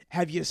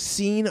 Have you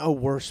seen a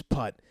worse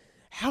putt?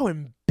 How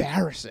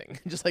embarrassing.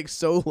 Just like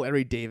so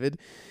Larry David.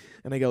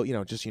 And I go,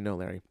 just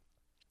Larry,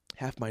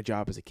 half my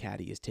job as a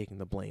caddy is taking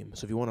the blame.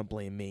 So if you want to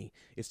blame me,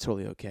 it's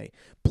totally okay.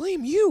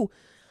 Blame you?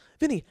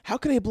 Vinny, how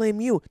can I blame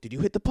you? Did you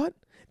hit the putt?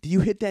 Did you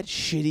hit that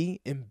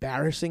shitty,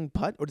 embarrassing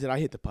putt? Or did I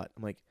hit the putt?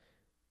 I'm like,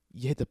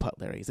 you hit the putt,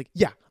 Larry. He's like,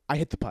 yeah, I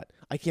hit the putt.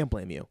 I can't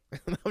blame you.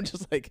 And I'm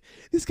just like,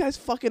 this guy's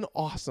fucking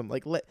awesome.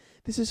 Like,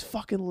 this is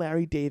fucking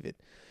Larry David.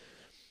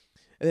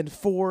 And then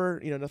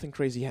 4, nothing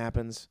crazy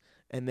happens.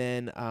 And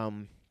then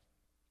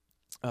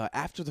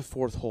after the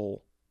 4th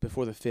hole,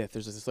 before the 5th,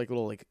 there's this like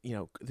little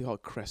they call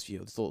it Crestview.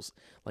 This little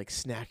like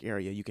snack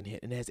area you can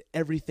hit, and it has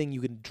everything you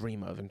can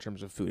dream of in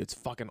terms of food. It's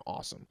fucking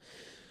awesome.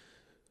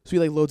 So he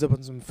like loads up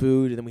on some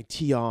food, and then we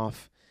tee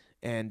off,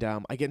 and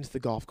I get into the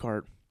golf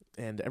cart,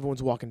 and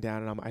everyone's walking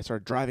down, and I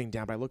start driving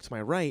down, but I look to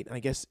my right, and I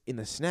guess in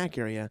the snack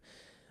area,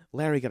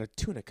 Larry got a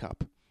tuna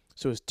cup.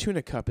 So his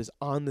tuna cup is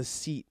on the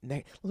seat.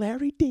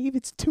 Larry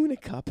David's tuna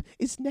cup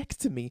is next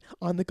to me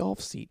on the golf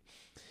seat.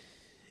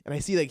 And I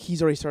see like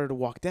he's already started to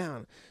walk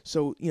down.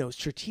 So,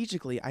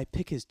 strategically, I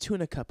pick his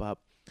tuna cup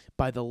up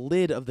by the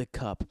lid of the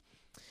cup,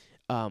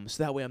 so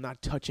that way I'm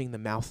not touching the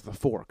mouth of the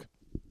fork.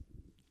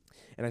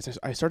 And as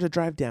I start to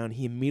drive down,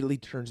 he immediately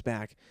turns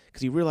back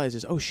because he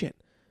realizes, oh shit,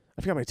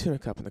 I forgot my tuna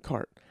cup in the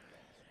cart.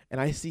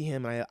 And I see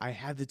him, and I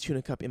have the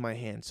tuna cup in my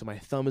hand. So my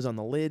thumb is on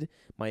the lid,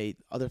 my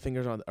other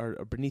fingers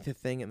are beneath the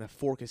thing, and the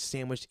fork is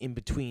sandwiched in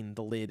between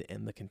the lid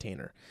and the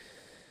container.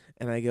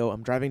 And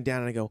I'm driving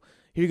down, and I go,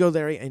 here you go,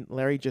 Larry. And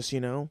Larry, just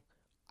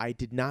I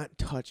did not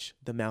touch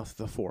the mouth of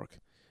the fork.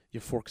 Your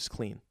fork's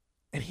clean.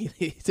 And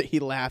he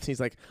laughs, and he's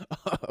like,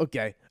 oh,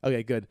 okay,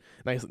 good.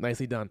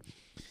 Nicely done.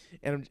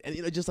 And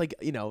just like,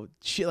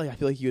 shit like I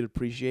feel like you would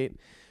appreciate.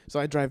 So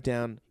I drive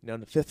down, in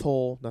the 5th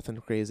hole, nothing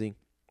crazy.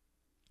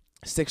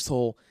 6th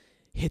hole,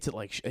 hits it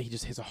like he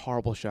just hits a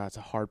horrible shot. It's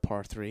a hard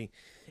par 3,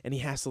 and he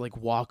has to like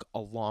walk a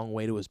long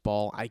way to his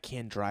ball. I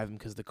can't drive him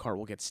because the cart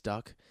will get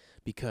stuck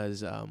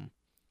because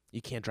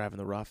you can't drive in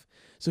the rough.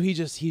 So he's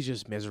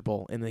just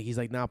miserable, and then he's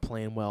like not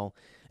playing well.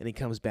 And he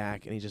comes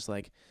back, and he's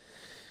like,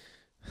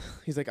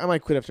 I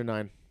might quit after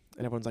 9.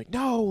 And everyone's like,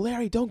 no,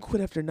 Larry, don't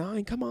quit after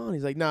 9. Come on.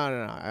 He's like, no,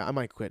 I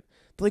might quit.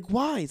 They're like,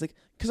 why? He's like,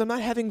 because I'm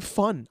not having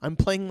fun. I'm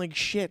playing like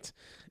shit.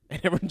 And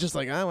everyone's just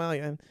like, oh well,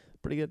 yeah,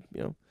 pretty good,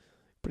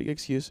 pretty good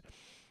excuse.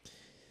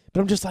 But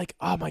I'm just like,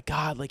 oh my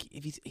God, like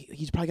if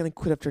he's probably gonna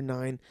quit after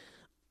 9.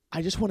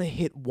 I just want to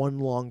hit one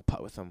long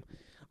putt with him.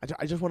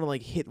 I just want to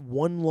like hit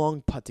one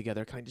long putt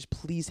together. Can I just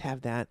please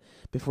have that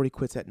before he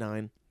quits at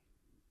 9?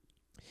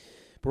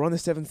 But we're on the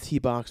 7th tee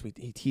box.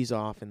 He tees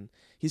off, and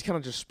he's kind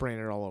of just spraying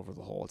it all over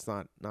the hole. It's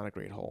not a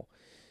great hole,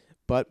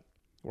 but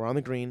we're on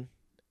the green,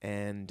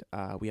 and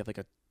we have like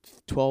a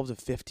 12 to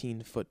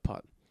 15 foot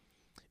putt.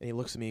 And he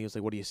looks at me. He goes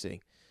like, "What do you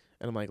see?"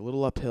 And I'm like, "A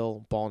little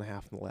uphill, ball and a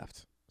half on the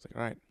left." He's like,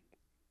 "All right."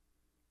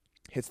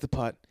 Hits the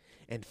putt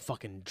and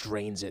fucking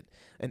drains it.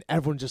 And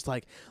everyone's just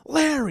like,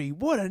 Larry,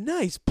 what a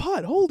nice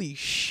putt. Holy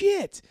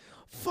shit.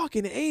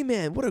 Fucking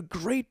amen. What a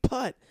great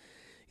putt.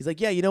 He's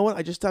like, yeah, you know what?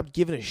 I just stopped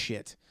giving a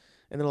shit.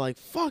 And they're like,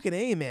 fucking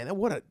amen.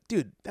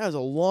 Dude, that was a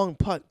long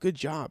putt. Good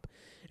job.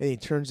 And he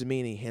turns to me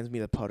and he hands me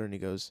the putter and he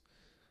goes,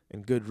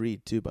 and good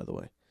read too, by the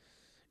way.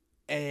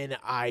 And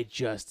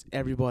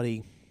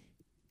everybody,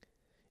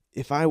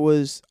 if I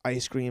was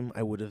ice cream,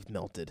 I would have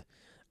melted.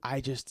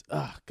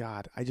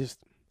 God,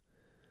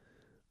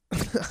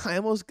 I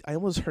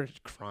almost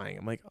started crying.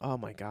 I'm like, oh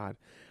my God.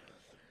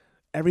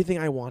 Everything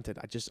I wanted.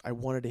 I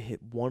wanted to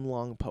hit one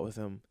long putt with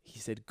him. He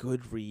said,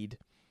 good read.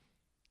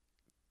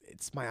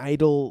 It's my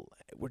idol.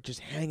 We're just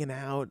hanging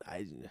out.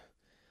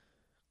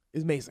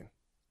 It's amazing.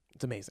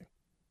 It's amazing.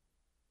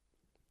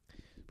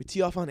 We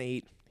tee off on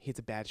 8. He hits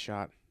a bad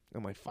shot.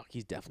 I'm like, fuck,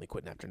 he's definitely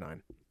quitting after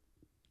 9.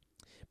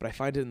 But I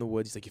find it in the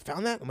woods. He's like, you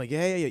found that? I'm like,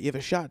 yeah, you have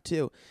a shot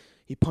too.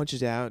 He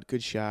punches out.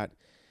 Good shot.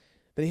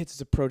 Then he hits his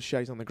approach shot.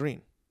 He's on the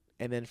green.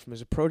 And then from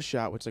his approach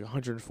shot, which is like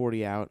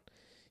 140 out,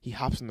 he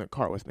hops in the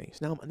cart with me.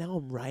 So now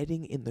I'm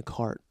riding in the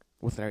cart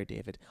with Larry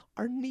David.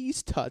 Our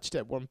knees touched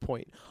at one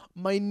point.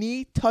 My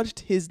knee touched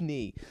his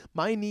knee.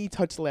 My knee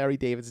touched Larry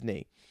David's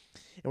knee.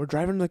 And we're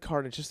driving in the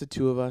cart, and it's just the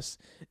two of us.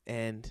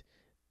 And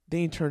then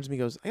he turns to me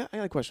and goes, I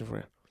got a question for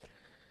you.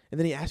 And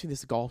then he asked me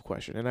this golf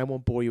question. And I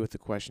won't bore you with the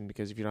question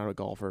because if you're not a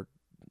golfer,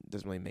 it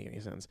doesn't really make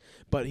any sense.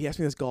 But he asked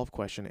me this golf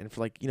question. And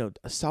for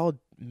a solid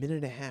minute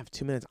and a half,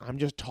 2 minutes, I'm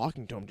just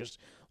talking to him, just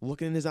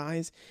looking in his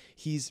eyes.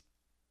 He's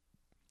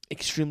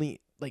extremely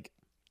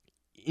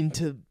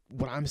into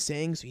what I'm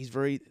saying, so he's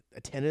very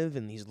attentive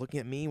and he's looking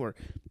at me. We're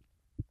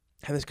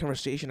having this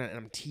conversation and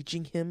I'm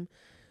teaching him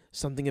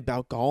something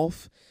about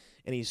golf,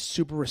 and he's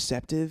super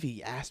receptive.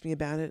 He asked me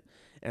about it,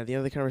 and at the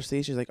end of the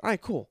conversation, he's like, all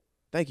right, cool,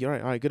 thank you, all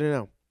right, good to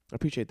know, I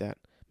appreciate that,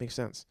 makes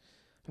sense.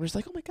 I'm just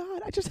like, oh my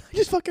God,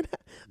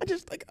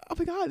 oh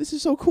my God, this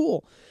is so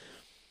cool.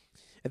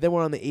 And then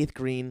we're on the 8th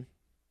green.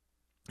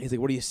 He's like,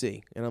 what do you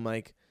see? And I'm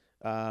like,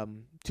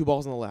 2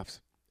 balls on the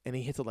left. And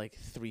he hits it like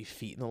 3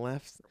 feet in the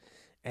left.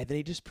 and then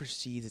he just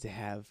proceeds to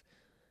have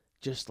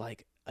just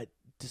like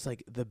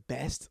the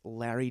best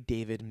Larry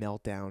David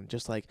meltdown.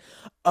 Just like,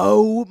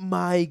 oh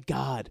my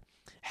God,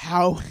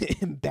 how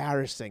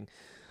embarrassing.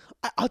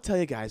 I'll tell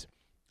you guys,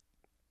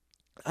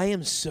 I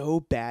am so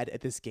bad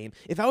at this game.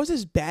 If I was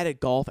as bad at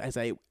golf as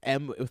I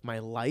am with my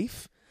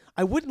life,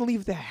 I wouldn't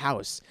leave the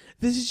house.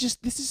 This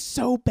is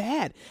so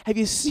bad. Have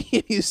you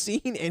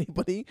seen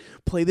anybody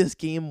play this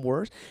game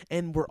worse?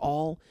 And we're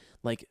all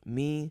like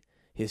me,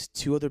 his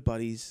two other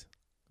buddies,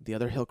 the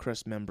other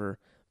Hillcrest member,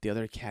 the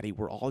other caddy,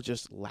 we're all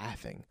just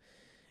laughing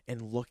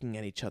and looking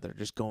at each other,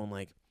 just going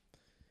like,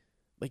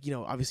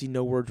 obviously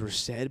no words were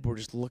said, but we're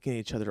just looking at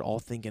each other, all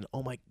thinking,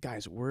 oh my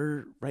guys,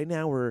 we're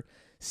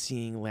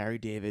seeing Larry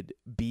David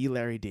be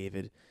Larry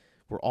David.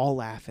 We're all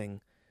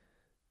laughing.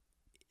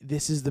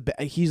 This is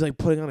he's like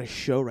putting on a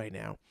show right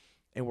now,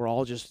 and we're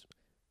all just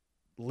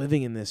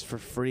living in this for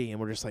free, and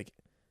we're just like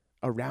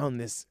around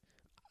this.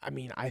 I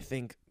mean, I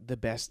think the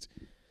best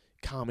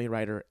comedy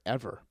writer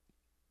ever.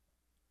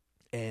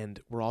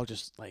 And we're all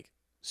just like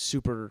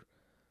super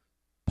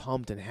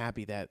pumped and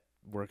happy that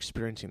we're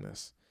experiencing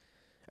this.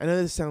 I know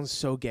this sounds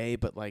so gay,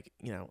 but like,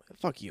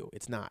 fuck you.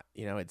 It's not,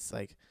 it's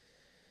like,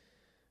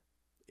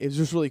 it was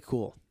just really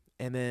cool.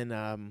 And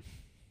then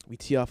we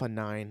tee off on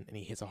 9 and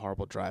he hits a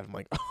horrible drive. I'm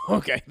like, oh,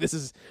 okay, this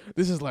is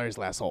Larry's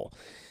last hole.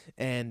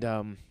 And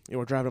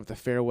we're driving up the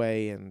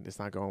fairway and it's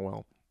not going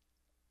well.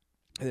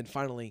 And then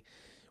finally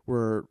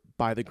we're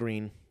by the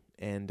green.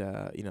 And,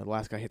 the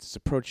last guy hits his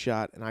approach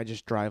shot, and I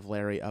just drive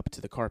Larry up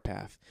to the car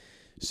path.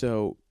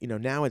 So,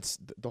 now it's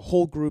the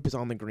whole group is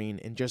on the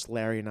green, and just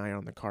Larry and I are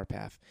on the car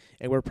path.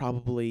 And we're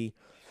probably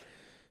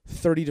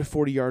 30 to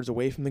 40 yards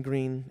away from the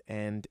green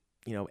and,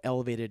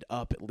 elevated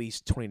up at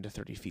least 20 to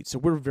 30 feet. So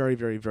we're very,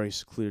 very, very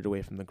secluded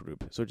away from the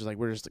group. So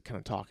we're just kind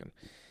of talking.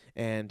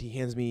 And he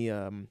hands me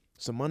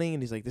some money,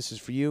 and he's like, this is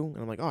for you. And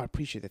I'm like, oh, I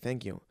appreciate it.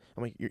 Thank you.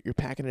 I'm like, you're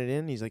packing it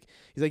in? He's like,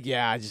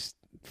 yeah,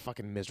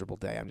 fucking miserable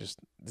day.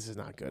 This is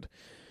not good.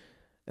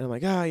 And I'm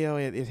like,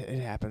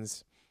 it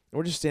happens. And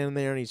we're just standing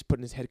there, and he's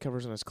putting his head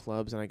covers on his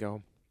clubs, and I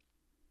go,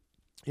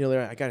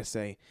 Larry, I gotta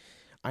say,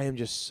 I am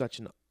just such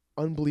an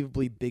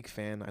unbelievably big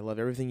fan. I love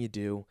everything you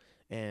do,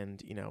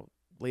 and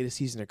latest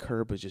season of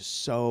Curb was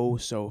just so,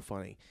 so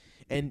funny.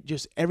 And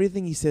just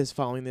everything he says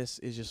following this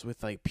is just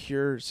with like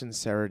pure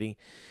sincerity.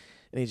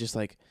 And he's just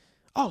like,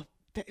 oh,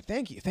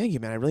 thank you,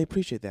 man. I really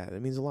appreciate that.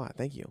 It means a lot.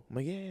 Thank you. I'm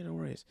like, yeah, no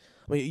worries.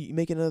 I'm like, you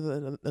making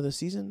another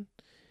season?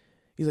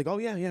 He's like, oh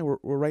yeah, we're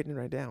writing it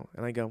right now.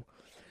 And I go,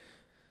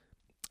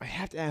 I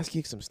have to ask you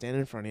because I'm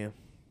standing in front of you.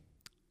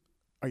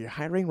 Are you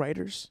hiring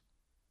writers?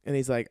 And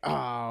he's like,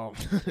 oh,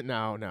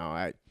 no,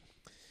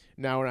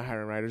 we're not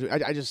hiring writers.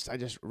 I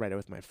just write it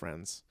with my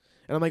friends.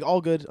 And I'm like,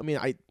 all good. I mean,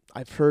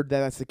 I've heard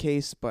that that's the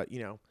case, but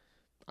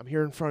I'm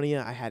here in front of you.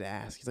 I had to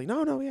ask. He's like,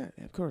 no, yeah,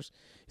 of course.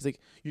 He's like,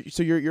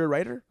 so you're a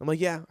writer? I'm like,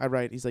 yeah, I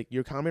write. He's like,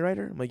 you're a comedy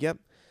writer? I'm like, yep.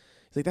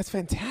 He's like, that's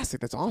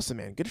fantastic. That's awesome,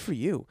 man. Good for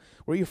you.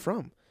 Where are you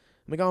from?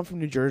 I'm like, oh, I'm from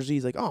New Jersey.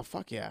 He's like, oh,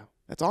 fuck yeah.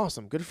 That's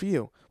awesome. Good for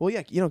you. Well,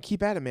 yeah,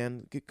 keep at it,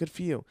 man. Good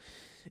for you.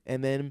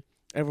 And then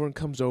everyone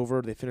comes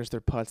over. They finish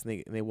their putts,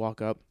 and they walk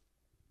up.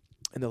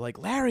 And they're like,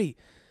 Larry,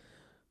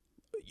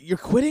 you're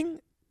quitting?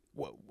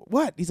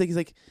 What? He's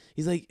like,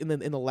 and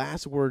then in the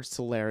last words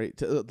to Larry,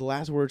 the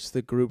last words to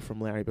the group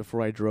from Larry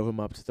before I drove him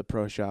up to the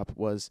pro shop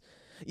was,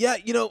 yeah,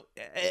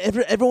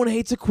 everyone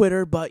hates a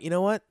quitter, but you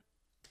know what?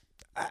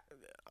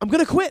 I'm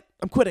gonna quit.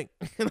 I'm quitting.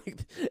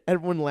 Like,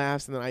 everyone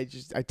laughs, and then I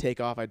take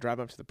off. I drive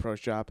up to the pro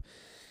shop,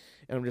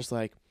 and I'm just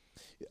like,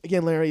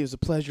 again, Larry, it was a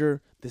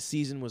pleasure. The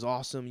season was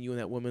awesome. You and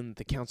that woman,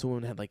 the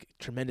councilwoman, had like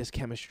tremendous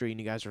chemistry, and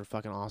you guys are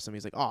fucking awesome.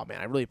 He's like, oh man,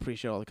 I really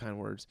appreciate all the kind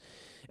words.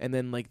 And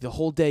then like the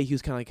whole day, he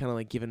was kind of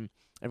like giving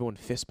everyone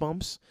fist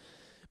bumps.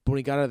 But when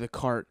he got out of the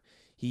cart,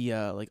 he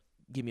like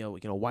gave me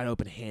a wide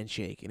open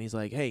handshake, and he's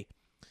like, hey,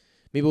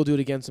 maybe we'll do it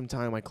again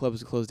sometime. My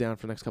club's closed down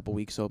for the next couple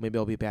weeks, so maybe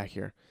I'll be back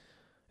here.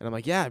 And I'm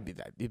like, yeah,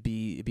 it'd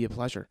be a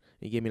pleasure.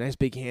 And he gave me a nice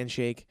big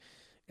handshake,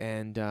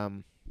 and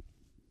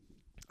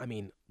I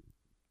mean,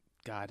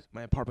 God,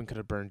 my apartment could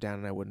have burned down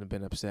and I wouldn't have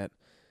been upset.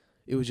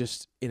 It was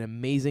just an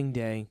amazing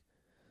day.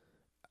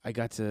 I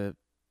got to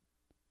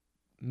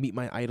meet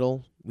my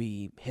idol.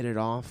 We hit it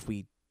off.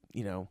 We,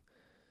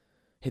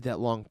 hit that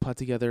long putt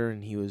together,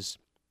 and he was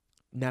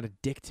not a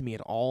dick to me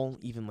at all,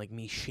 even like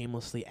me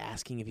shamelessly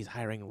asking if he's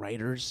hiring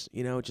writers,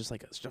 just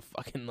like such a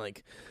fucking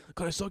like,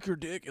 can I suck your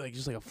dick? Like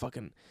just like a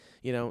fucking,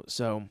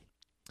 so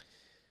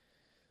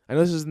I know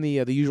this isn't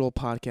the usual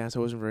podcast. I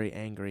wasn't very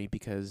angry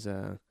because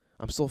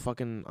I'm still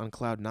fucking on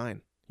cloud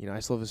 9. I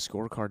still have a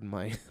scorecard in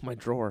my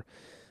drawer.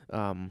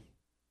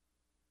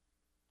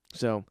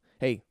 So,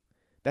 hey,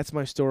 that's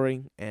my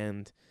story.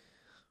 And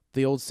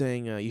the old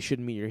saying, you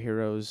shouldn't meet your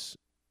heroes,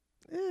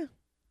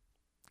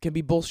 can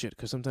be bullshit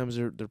because sometimes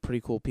they're pretty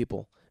cool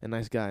people and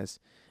nice guys.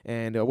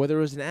 And whether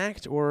it was an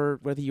act or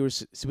whether you were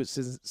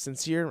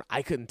sincere,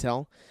 I couldn't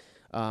tell.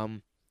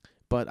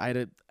 But I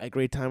had a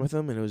great time with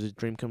them, and it was a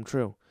dream come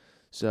true.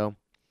 So,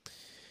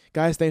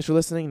 Guys, thanks for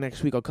listening.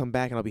 Next week I'll come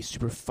back and I'll be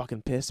super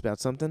fucking pissed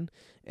about something.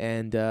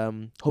 And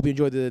hope you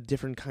enjoyed the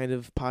different kind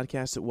of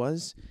podcast it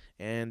was.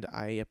 And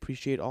I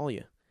appreciate all of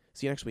you.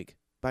 See you next week.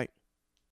 Bye.